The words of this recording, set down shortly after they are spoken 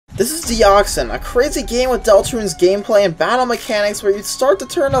This is Deoxynn, a crazy game with Deltarune's gameplay and battle mechanics where you start to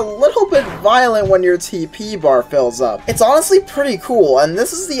turn a little bit violent when your TP bar fills up. It's honestly pretty cool, and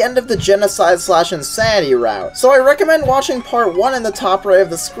this is the end of the genocide/insanity route, so I recommend watching part 1 in the top right of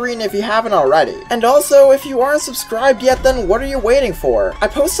the screen if you haven't already. And also, if you aren't subscribed yet, then what are you waiting for? I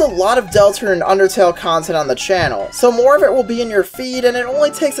post a lot of Deltarune and Undertale content on the channel, so more of it will be in your feed, and it only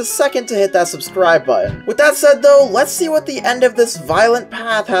takes a second to hit that subscribe button. With that said though, let's see what the end of this violent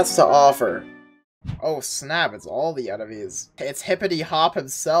path has to offer. Oh snap, it's all the enemies. It's Hippity Hop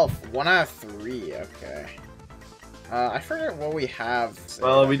himself. 1 out of 3, okay. I forget what we have.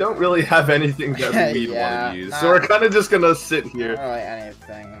 Well, we don't really have anything that we'd want to use, so we're kind of just gonna sit here. Not really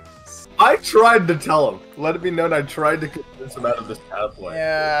anything. I tried to tell him. Let it be known I tried to convince him out of this pathway.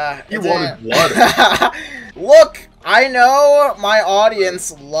 Yeah. He wanted blood. Look! I know my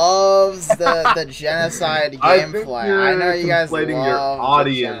audience loves the genocide gameplay. I know you guys love your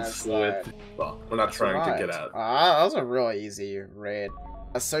audience with. Well, we're not trying to get out. That was a really easy raid.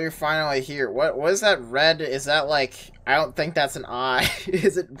 So you're finally here. What is that red? Is that like? I don't think that's an eye.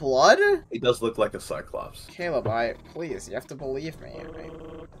 Is it blood? It does look like a cyclops. Caleb, please, you have to believe me.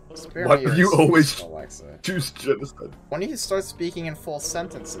 Spare Why me do you always Alexa. choose genocide? When do you start speaking in full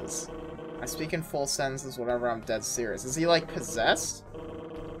sentences? I speak in full sentences whenever I'm dead serious. Is he, like, possessed?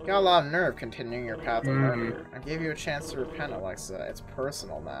 You got a lot of nerve continuing your path of murder. I gave you a chance to repent, Alexa. It's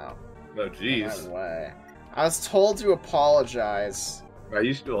personal now. No, jeez. No way. I was told to apologize.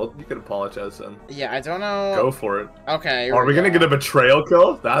 You could apologize then. Yeah, I don't know. Go for it. Okay. Are we gonna get a betrayal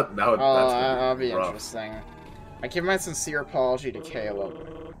kill? That'll be interesting. I give my sincere apology to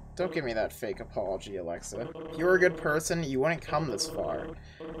Caleb. Don't give me that fake apology, Alexa. If you were a good person, you wouldn't come this far.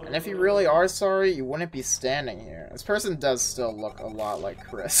 And if you really are sorry, you wouldn't be standing here. This person does still look a lot like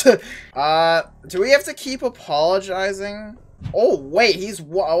Chris. Do we have to keep apologizing? Oh, wait,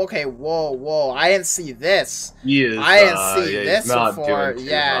 okay, whoa, I didn't see this. He is, I didn't see this before.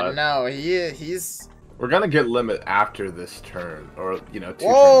 Yeah, no, he's... We're gonna get limit after this turn, or, you know,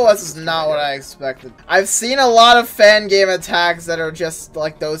 whoa, this is not what I expected. I've seen a lot of Fangame attacks that are just,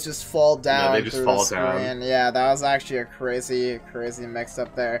 like, those just fall down they just through fall the screen. down. Yeah, that was actually a crazy mix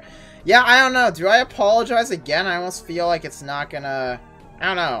up there. Yeah, I don't know. Do I apologize again? I almost feel like it's not gonna... I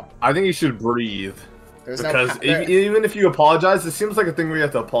don't know. I think you should breathe. Because even if you apologize, it seems like a thing where you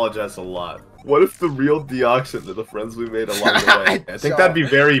have to apologize a lot. What if the real Deoxynn are the friends we made along the way? I think that'd be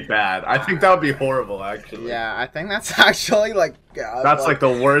very bad. I think that would be horrible, actually. Yeah, I think that's actually, like... that's, like, the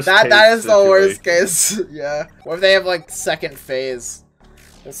worst case That is situation. the worst case, yeah. What if they have, like, second phase?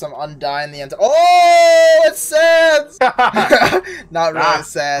 There's some Undyne in the end. Oh, it's Sans! Not really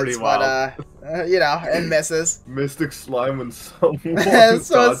Sans, but, you know, it misses. Mystic slime when someone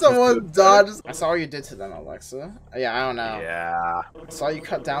dodges. I saw what you did to them, Alexa. Yeah, I don't know. Yeah. I saw you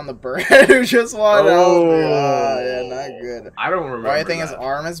cut down the bird who just wanted help. Yeah, not good. I don't remember. Why do you think his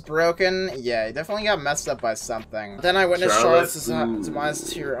arm is broken? Yeah, he definitely got messed up by something. Then I witnessed Charlotte's demise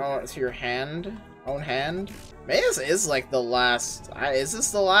to your own hand. Maybe this is like the last. Is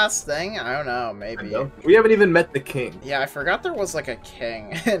this the last thing? I don't know. Maybe. We haven't even met the king. Yeah, I forgot there was like a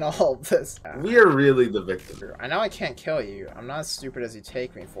king in all of this. We are really the victim. I know I can't kill you. I'm not as stupid as you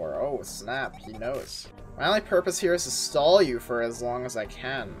take me for. Oh, snap. He knows. My only purpose here is to stall you for as long as I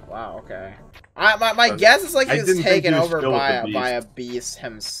can. Wow, okay. My guess is like he was taken over by a beast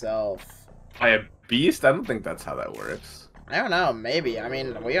himself. By a beast? I don't think that's how that works. I don't know, maybe. I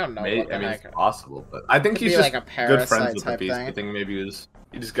mean, we don't know what the heck. It's possible, but I think he's just like a good friends with the type beast. thing. I think maybe you just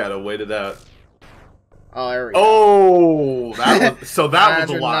gotta wait it out. Oh, there we go. Oh, that was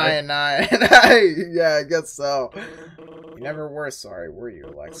a lie. Yeah, I guess so. You never were sorry, were you,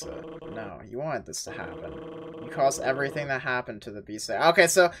 Alexa? No, you wanted this to happen. You caused everything that happened to the beast. Okay,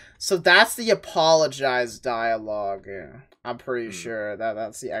 so that's the apologize dialogue. I'm pretty sure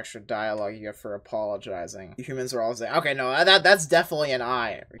that's the extra dialogue you get for apologizing. You humans are all saying, okay, no, that's definitely an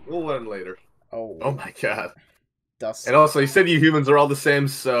I. We'll learn later. Oh my god. Dust. And also, you said you humans are all the same,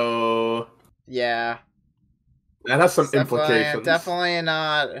 so... Yeah. That has some implications. Definitely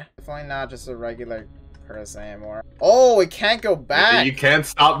not just a regular person anymore. Oh, we can't go back. You can't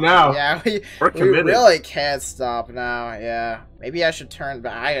stop now. Yeah, we really can't stop now. Yeah, maybe I should turn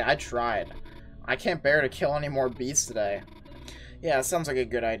back. I tried. I can't bear to kill any more beasts today. Yeah, it sounds like a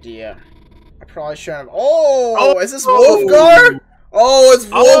good idea. I probably shouldn't have. Oh, is this Wolfgar? Oh, it's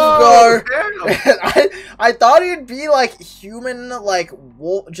Wolfgar. Oh, I thought he'd be like human, like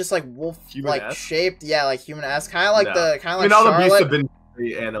wolf, just like wolf, like shaped. Yeah, like human-esque, kind of like all the beasts have been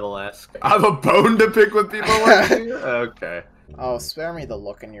very animal-esque. I have a bone to pick with people like you? Okay. Oh, spare me the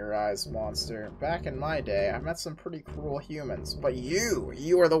look in your eyes, monster. Back in my day, I met some pretty cruel humans. But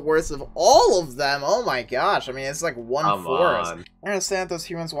you are the worst of all of them! Oh my gosh, I mean, it's like one forest. I understand those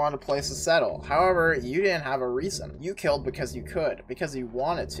humans wanted a place to settle. However, you didn't have a reason. You killed because you could, because you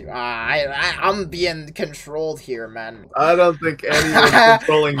wanted to. I'm being controlled here, man. I don't think anyone's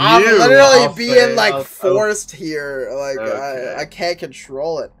controlling you. I'm literally being, like, forced here. Like, okay. I can't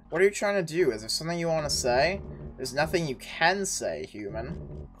control it. What are you trying to do? Is there something you want to say? There's nothing you can say,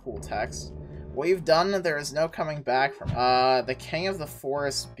 human. Cool text. What you've done, there is no coming back from. The king of the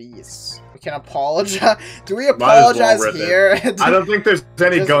forest beasts. We can apologize. Do we apologize here? I don't think there's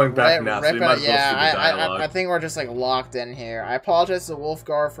any going back now. So Yeah, I think we're just like locked in here. I apologize to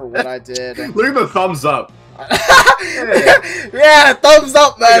Wolfgar for what I did. Look at the thumbs up. Yeah, thumbs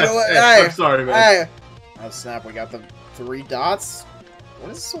up, man. Hey, I'm sorry, man. Hey. Oh snap! We got the 3 dots.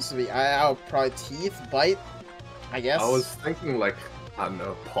 What is it supposed to be? Probably teeth, bite. I guess. I was thinking like, I don't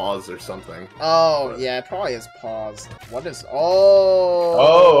know, pause or something. Oh, yeah, it probably is pause. What is... Oh!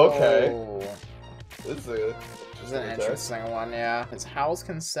 Oh, okay. This is an interesting one, yeah. His howls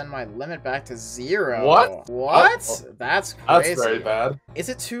can send my limit back to 0. What? What? Oh, that's crazy. That's very bad. Is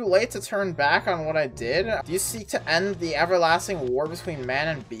it too late to turn back on what I did? Do you seek to end the everlasting war between man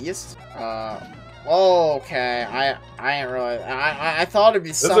and beast? Okay. I ain't really... I thought it'd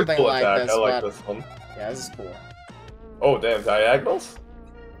be something cool like attack. this, I like but... this one. Yeah, this is cool. Oh, damn, diagonals?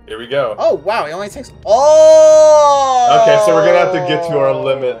 Here we go. Oh, wow, he only takes... Oh! Okay, so we're gonna have to get to our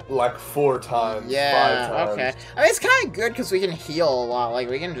limit, like, 4 times, 5 times. Okay. I mean, it's kind of good because we can heal a lot.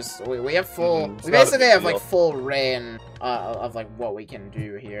 Like, we can just... We have full... we basically have, like, full reign of, like, what we can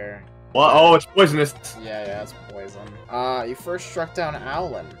do here. Well, oh, it's poisonous. Yeah, it's poison. You first struck down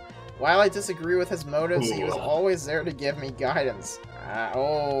Owlin. While I disagree with his motives, he was always there to give me guidance.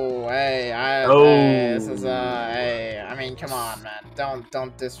 Hey, this is, hey, I mean, come on, man,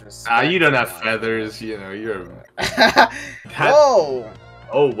 don't disrespect. You don't have feathers, you know, you're... Whoa!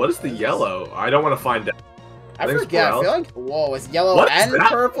 Oh, what is the yellow? I don't want to find out. I forget, I feel like, whoa, it's yellow and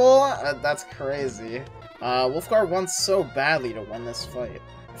purple? That's crazy. Wolfgar wants so badly to win this fight.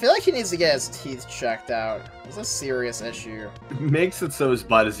 I feel like he needs to get his teeth checked out. It's a serious issue. It makes it so his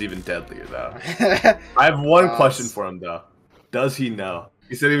bite is even deadlier, though. I have one question for him, though. Does he know?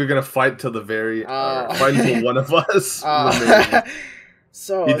 He said he was gonna fight till the very fight until one of us.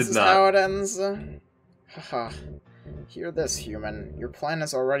 So he this is how it ends. Haha. Hear this, human. Your plan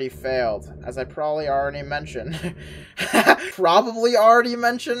has already failed, as I probably already mentioned.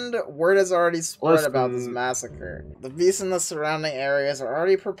 Word has already spread about this massacre. The beasts in the surrounding areas are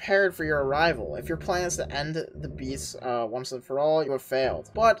already prepared for your arrival. If your plan is to end the beasts once and for all, you have failed.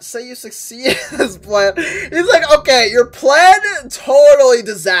 But say you succeed in this plan. He's like, okay, your plan, totally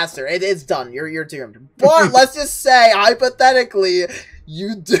disaster. It's done. You're doomed. But let's just say, hypothetically,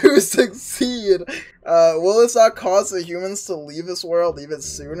 you do succeed. Will this not cause the humans to leave this world even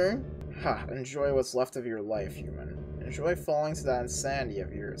sooner? Enjoy what's left of your life, human. Enjoy falling to that insanity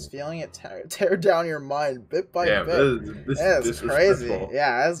of yours, feeling it tear down your mind bit by bit. This is crazy.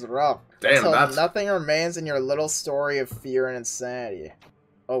 Yeah, that's rough. Damn, until nothing remains in your little story of fear and insanity.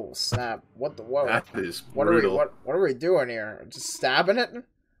 Oh snap! What are we doing here? Just stabbing it?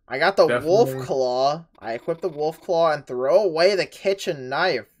 I got the wolf claw. I equip the wolf claw and throw away the kitchen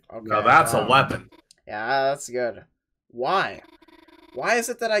knife. Okay. Now that's a weapon. Yeah, that's good. Why? Why is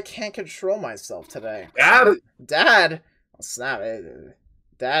it that I can't control myself today? Dad! Oh, snap.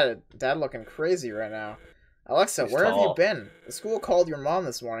 Dad looking crazy right now. Alexa, where have you been? The school called your mom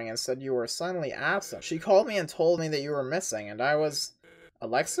this morning and said you were suddenly absent. She called me and told me that you were missing, and I was...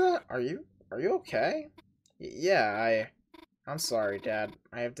 Alexa, are you okay? Yeah, I'm sorry, Dad.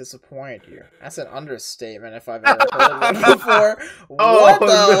 I have disappointed you. That's an understatement if I've ever heard one before. What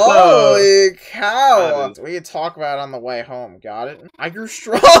the holy cow? We can talk about it on the way home. Got it? I grew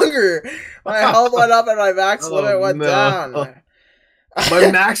stronger. My health went up and my max limit went down.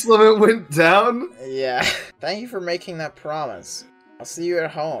 My max limit went down? Yeah. Thank you for making that promise. I'll see you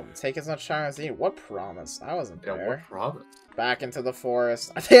at home. Take as much time as you need. What promise? I wasn't there. What promise? Back into the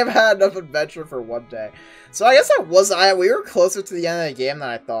forest. I think I've had enough adventure for one day. So I guess we were closer to the end of the game than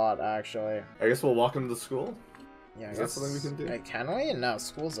I thought, actually. I guess we'll walk into the school? Yeah, is that something we can do? Can we? No,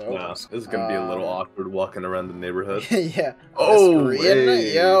 school's over. No, this is gonna be a little awkward walking around the neighborhood. Yeah. Oh,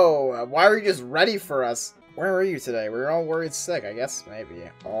 hey. Yo, why were you just ready for us? Where were you today? We were all worried sick, I guess, maybe.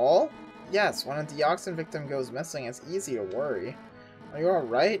 All? Yes, when a Deoxynn victim goes missing, it's easy to worry. Are you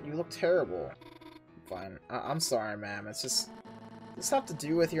alright? You look terrible. Fine. I'm sorry, ma'am. It's just... Does this have to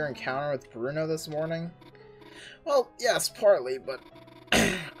do with your encounter with Bruno this morning? Well, yes, partly, but...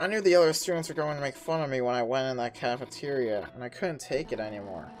 I knew the other students were going to make fun of me when I went in that cafeteria, and I couldn't take it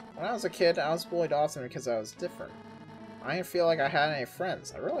anymore. When I was a kid, I was bullied often because I was different. I didn't feel like I had any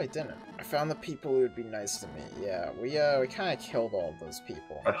friends. I really didn't. I found the people who would be nice to me. Yeah, we kind of killed all of those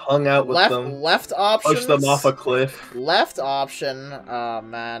people. I hung out with them. Left options. Pushed them off a cliff. Left option. Oh,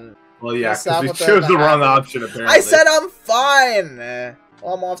 man. Well, yeah, because we chose the wrong option, apparently. I said I'm fine!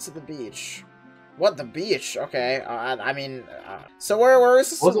 Well, I'm off to the beach. What, the beach? Okay, I mean... so where is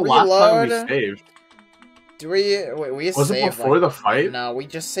this? What was the last time we saved? Do we... Wait, we was saved, it before the fight? No, we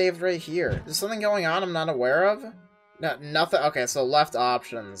just saved right here. Is something going on I'm not aware of? No, nothing. Okay, so left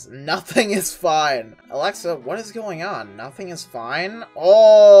options. Nothing is fine. Alexa, what is going on? Nothing is fine?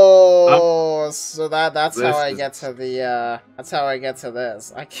 Oh, so that's how I get to the, that's how I get to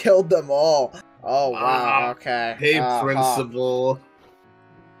this. I killed them all. Oh, wow, okay. Hey, principal.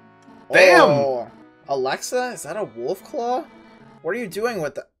 Damn! Oh, Alexa, is that a wolf claw? What are you doing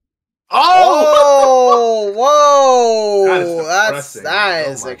with the... Oh! Whoa! That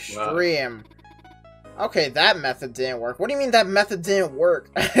is extreme. God. Okay, that method didn't work. What do you mean that method didn't work?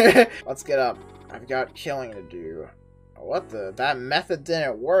 Let's get up. I've got killing to do. What the? That method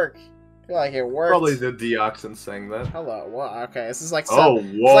didn't work. I feel like it worked. Probably the Deoxynn saying that. Hello. What? Okay, this is like some,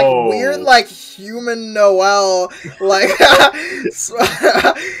 it's like weird, like human Noel. Like it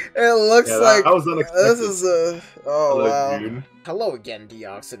looks like that was unexpected. This is a. Oh wow. Dude. Hello again,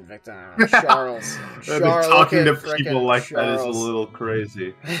 Deoxynn victim. Charles. Charles talking to people like Charles. That is a little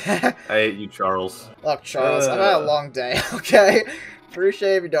crazy. I hate you, Charles. Look, Charles, I've had a long day, okay?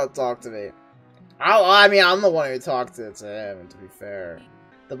 Appreciate if you don't talk to me. I mean, I'm the one who talked to him, to be fair.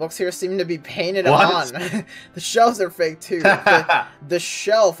 The books here seem to be painted on. The shelves are fake, too. The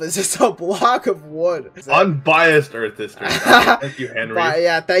shelf is just a block of wood. Unbiased Earth history. Thank you, Henry.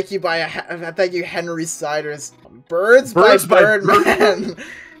 Thank you, Henry Siders. Birds by Birdman.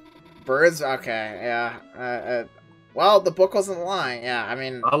 Birds, okay, yeah. Well, the book wasn't lying, yeah, I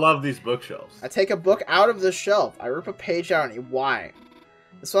mean... I love these bookshelves. I take a book out of the shelf. I rip a page out and eat. Why?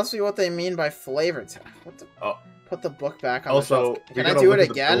 This must be what they mean by flavor text. What the... Oh. Put the book back on the shelf. Can I do it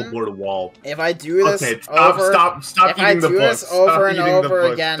again? Wall. If I do this stop eating the book. Over and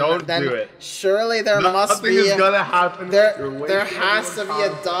over again, then do it. Surely there must be... Nothing is gonna happen. There has to be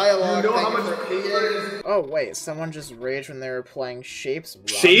a dialogue thing. Oh wait, someone just raged when they were playing Shapes Run.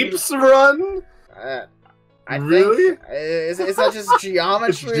 Shapes Run? I really? Think, is that just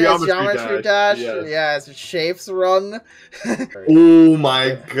geometry? Geometry dash? Yes. Yeah, it's Shapes Run. Oh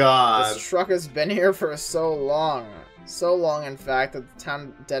my god. This truck has been here for so long. So long, in fact, that the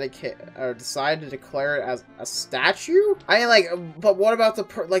town decided to declare it as a statue? I mean, like, but what about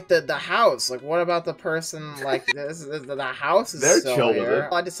the house? Like, what about the person, like, the house is still here.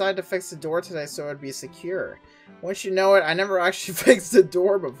 I decided to fix the door today so it would be secure. Once you know it, I never actually fixed the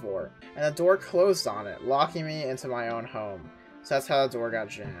door before. And the door closed on it, locking me into my own home. So that's how the door got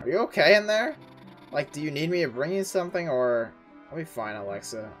jammed. Are you okay in there? Like, do you need me to bring you something, or... I'll be fine,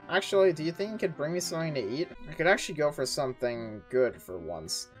 Alexa. Actually, do you think you could bring me something to eat? I could actually go for something good for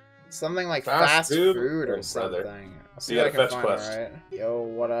once. Something like fast food or something. I'll see what I can find, alright? Yo,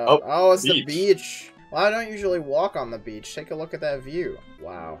 what up? Oh, it's the beach! Well, I don't usually walk on the beach. Take a look at that view.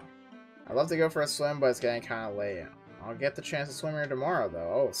 Wow. I'd love to go for a swim, but it's getting kind of late. I'll get the chance to swim here tomorrow,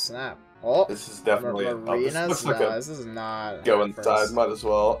 though. Oh, snap. Oh, this is definitely Marinas. This is not. Go inside, might as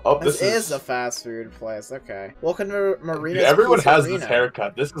well. Oh, this is a fast food place. Okay, welcome to Marinas. Everyone has this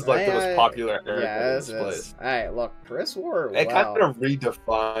haircut. This is like the most popular haircut in this place. Hey, look, Chris wore well. It kind of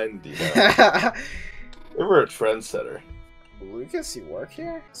redefined, you know. They were a trendsetter. We can see work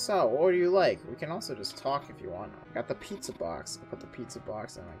here. So, what do you like? We can also just talk if you want. Got the pizza box. I'll put the pizza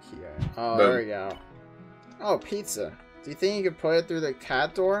box in IKEA. Oh, there we go. Oh, pizza. Do you think you could put it through the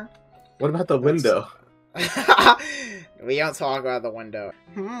cat door? What about the window? We don't talk about the window.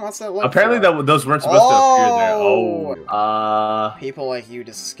 What's that look Apparently those weren't supposed to appear there. Oh. People like you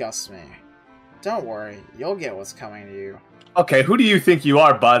disgust me. Don't worry, you'll get what's coming to you. Okay, who do you think you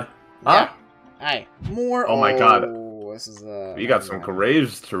are, bud? Huh? Yeah. Hey, more. Oh my god. This is you got some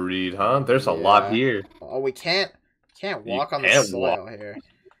graves to read, huh? There's a lot here. Oh, we can't walk on the soil here.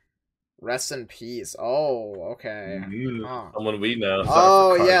 Rest in peace. Oh, okay. Someone we know.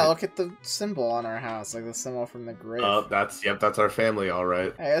 Oh, yeah, look at the symbol on our house, like the symbol from the grave. Oh, that's our family, all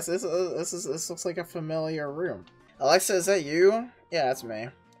right. Hey, this looks like a familiar room. Alexa, is that you? Yeah, that's me.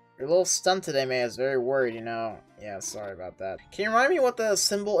 Your little stunt today made us very worried, you know. Yeah, sorry about that. Can you remind me what the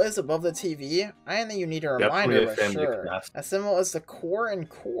symbol is above the TV? I didn't think you need a reminder, but sure. That symbol is the core and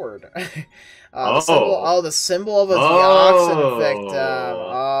cord. The symbol of a Deoxynn victim.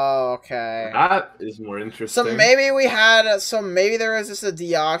 Oh, Okay. That is more interesting. So maybe we had, maybe there was just a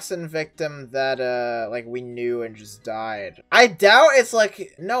Deoxynn victim that, like, we knew and just died. I doubt it's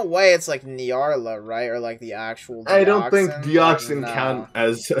like, no way it's like Nyarla, right? Or like the actual Deoxynn. I don't think Deoxynn like, count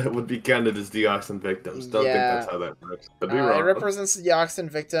as, would be counted as Deoxynn victims. Don't think that's how that works. Could be wrong. It represents the Deoxynn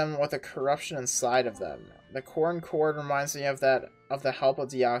victim with a corruption inside of them. The corn cord reminds me of the help a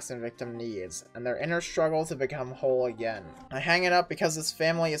Deoxynn victim needs, and their inner struggle to become whole again. I hang it up because this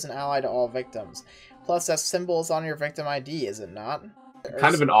family is an ally to all victims. Plus, that symbol is on your victim ID, is it not?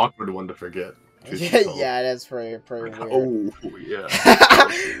 Kind of an awkward one to forget. Yeah, it is pretty weird. Oh, yeah.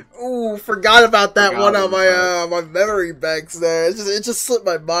 Ooh, forgot about that one on my memory banks there. It just slipped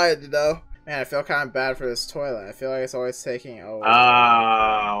my mind, you know? Man, I feel kind of bad for this toilet. I feel like it's always taking over.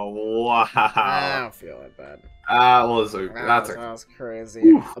 Oh, wow. I don't feel that bad. Well, that was crazy.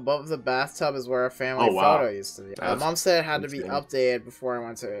 Oof. Above the bathtub is where a family photo used to be. Mom said it had to be updated before I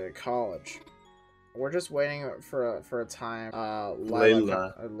went to college. We're just waiting for a time.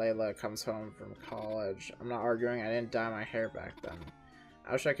 Layla comes home from college. I'm not arguing. I didn't dye my hair back then.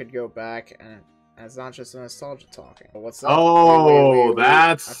 I wish I could go back and it's not just nostalgia talking. What's up? Oh,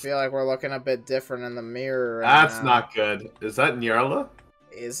 that's... I feel like we're looking a bit different in the mirror. That's not good. Is that Nyarla?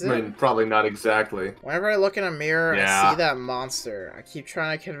 Is it? I mean, probably not exactly. Whenever I look in a mirror and see that monster, I keep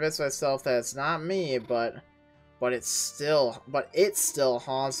trying to convince myself that it's not me, but it still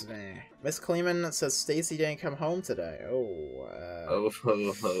haunts me. Miss Kleeman says Stacy didn't come home today.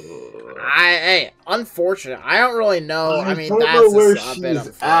 Hey, unfortunate. I don't really know. I mean, that's where a bit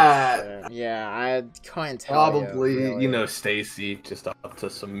she's at. Yeah, I couldn't tell. Probably, really. you know, Stacy just up to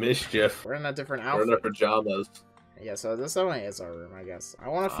some mischief. We're in a different outfit. We're in our pajamas. Yeah, so this only is our room, I guess. I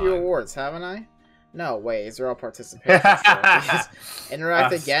won a few awards, haven't I? No, wait, these are all participation.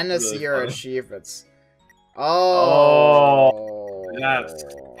 Interact again to see your achievements. Oh, that's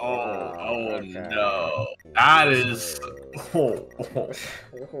okay. No, that is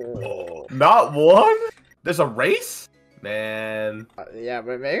not one. There's a race, man. Yeah,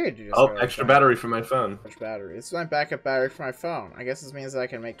 but maybe you just extra battery for my phone. Which battery? This is my backup battery for my phone. I guess this means that I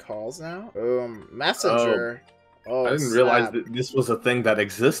can make calls now. Boom, messenger. Oh, I didn't realize that this was a thing that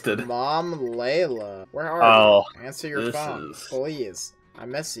existed. Mom, Layla, where are you? Answer your phone, is... please. I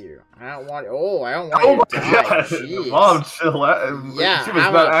miss you. I don't want. Oh, I don't want you to die. Jeez. Mom, chill out. Yeah, she was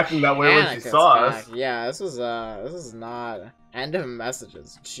not acting that way when she saw us. Yeah, this is not end of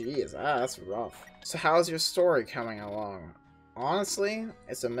messages. Jeez, that's rough. So how's your story coming along? Honestly,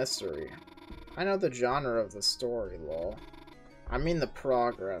 it's a mystery. I know the genre of the story, lol. I mean the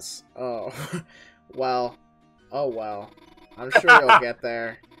progress. Oh, well. Oh well. I'm sure you'll get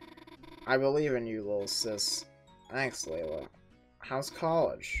there. I believe in you, little sis. Thanks, Layla. How's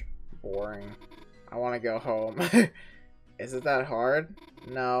college? Boring. I want to go home. Is it that hard?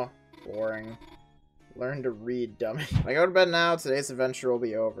 No. Boring. Learn to read, dummy. I go to bed now. Today's adventure will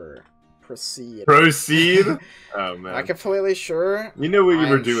be over. Proceed. Proceed? Oh, man. I'm completely sure. You know what you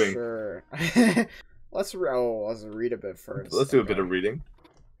were doing. Sure. Let's read a bit first. Let's do a bit of reading.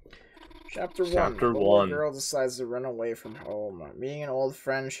 Chapter 1. The little girl decides to run away from home. Meeting an old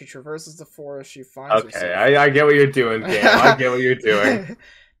friend, she traverses the forest. She finds herself. Okay, I get what you're doing, Cam. I get what you're doing.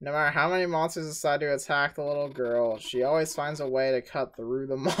 No matter how many monsters decide to attack the little girl, she always finds a way to cut through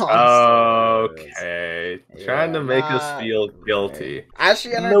the monsters. Okay. Trying to make us feel guilty. As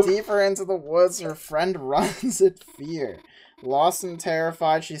she enters deeper into the woods, her friend runs in fear. Lost and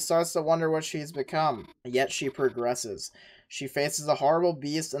terrified, she starts to wonder what she's become. Yet she progresses. She faces a horrible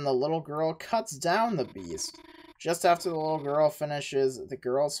beast, and the little girl cuts down the beast. Just after the little girl finishes, the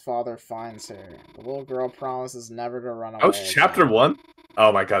girl's father finds her. The little girl promises never to run away. Oh, chapter 1?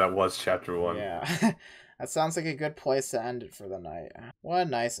 Oh my god, that was chapter 1. Yeah. That sounds like a good place to end it for the night. What a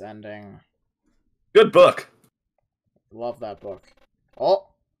nice ending. Good book. Love that book. Oh,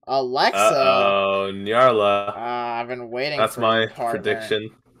 Alexa! Oh, Nyarla. I've been waiting That's for my partner.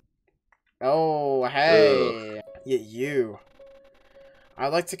 prediction. Oh, hey. You. I'd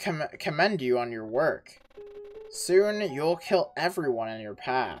like to commend you on your work. Soon, you'll kill everyone in your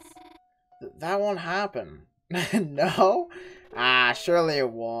path. That won't happen. No? Surely it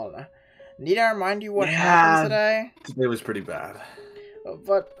won't. Need I remind you what happened today? It was pretty bad.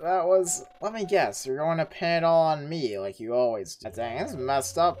 But that was... Let me guess, you're going to pin it all on me, like you always do. Dang, this is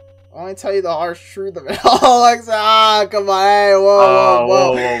messed up. I'll only tell you the harsh truth of it all. Alexa, come on, hey,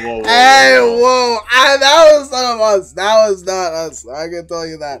 whoa. Hey, whoa. That was none of us. That was not us. I can tell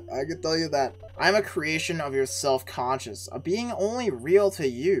you that. I'm a creation of your self-conscious, a being only real to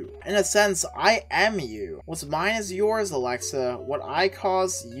you. In a sense, I am you. What's mine is yours, Alexa. What I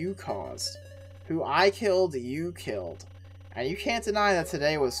caused, you caused. Who I killed, you killed. And you can't deny that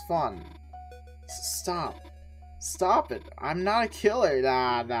today was fun. Stop. Stop it. I'm not a killer.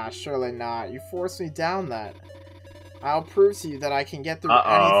 Nah, surely not. You forced me down that. I'll prove to you that I can get through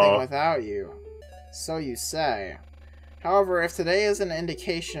anything without you. So you say. However, if today is an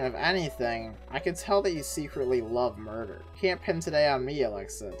indication of anything, I can tell that you secretly love murder. You can't pin today on me,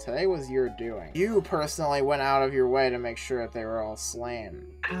 Alexa. Today was your doing. You personally went out of your way to make sure that they were all slain.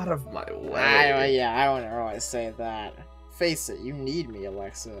 Out of my way? Yeah, I wouldn't really say that. Face it, you need me,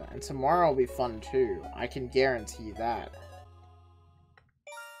 Alexa, and tomorrow will be fun too. I can guarantee that.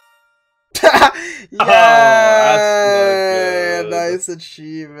 Yay! Nice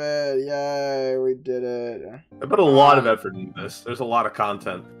achievement. Yay, we did it. I put a lot of effort into this. There's a lot of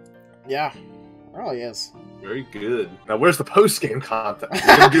content. Yeah, really is. Very good. Now, where's the post-game content?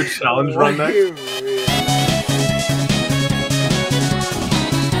 We're gonna do a challenge run next?